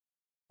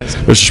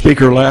Mr.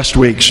 Speaker, last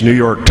week's New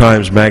York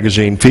Times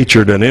Magazine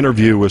featured an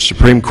interview with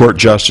Supreme Court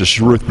Justice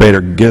Ruth Bader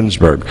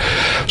Ginsburg.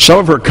 Some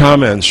of her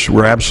comments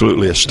were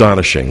absolutely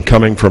astonishing,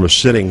 coming from a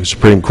sitting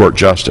Supreme Court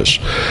justice.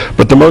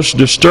 But the most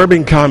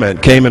disturbing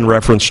comment came in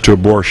reference to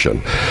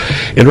abortion.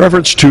 In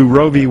reference to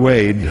Roe v.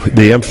 Wade,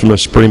 the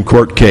infamous Supreme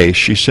Court case,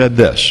 she said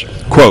this,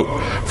 quote,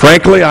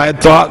 "Frankly, I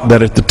had thought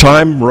that at the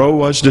time Roe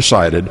was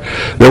decided,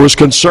 there was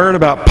concern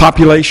about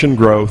population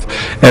growth,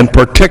 and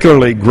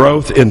particularly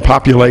growth in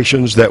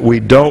populations that we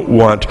don't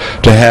want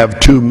to have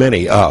too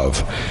many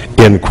of,"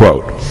 end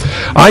quote.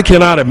 I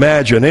cannot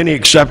imagine any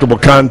acceptable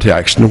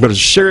context in which a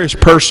serious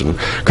person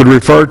could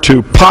refer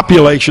to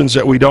populations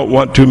that we don't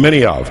want too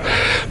many of.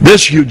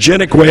 This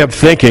eugenic way of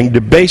thinking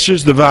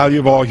debases the value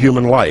of all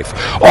human life.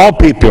 All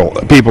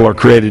people are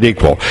created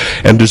equal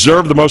and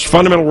deserve the most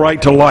fundamental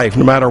right to life,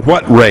 no matter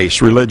what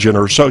race, religion,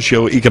 or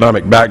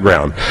socioeconomic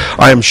background.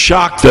 I am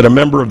shocked that a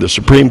member of the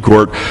Supreme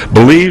Court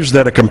believes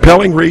that a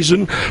compelling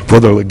reason for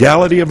the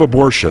legality of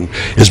abortion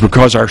is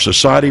because our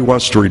society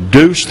wants to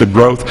reduce the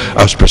growth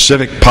of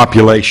specific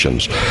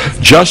populations.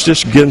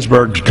 Justice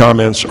Ginsburg's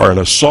comments are an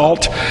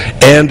assault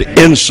and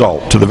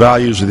insult to the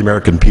values of the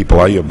American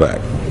people. I yield back.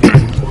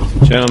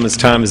 Gentleman's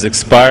time has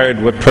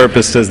expired. What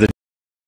purpose does the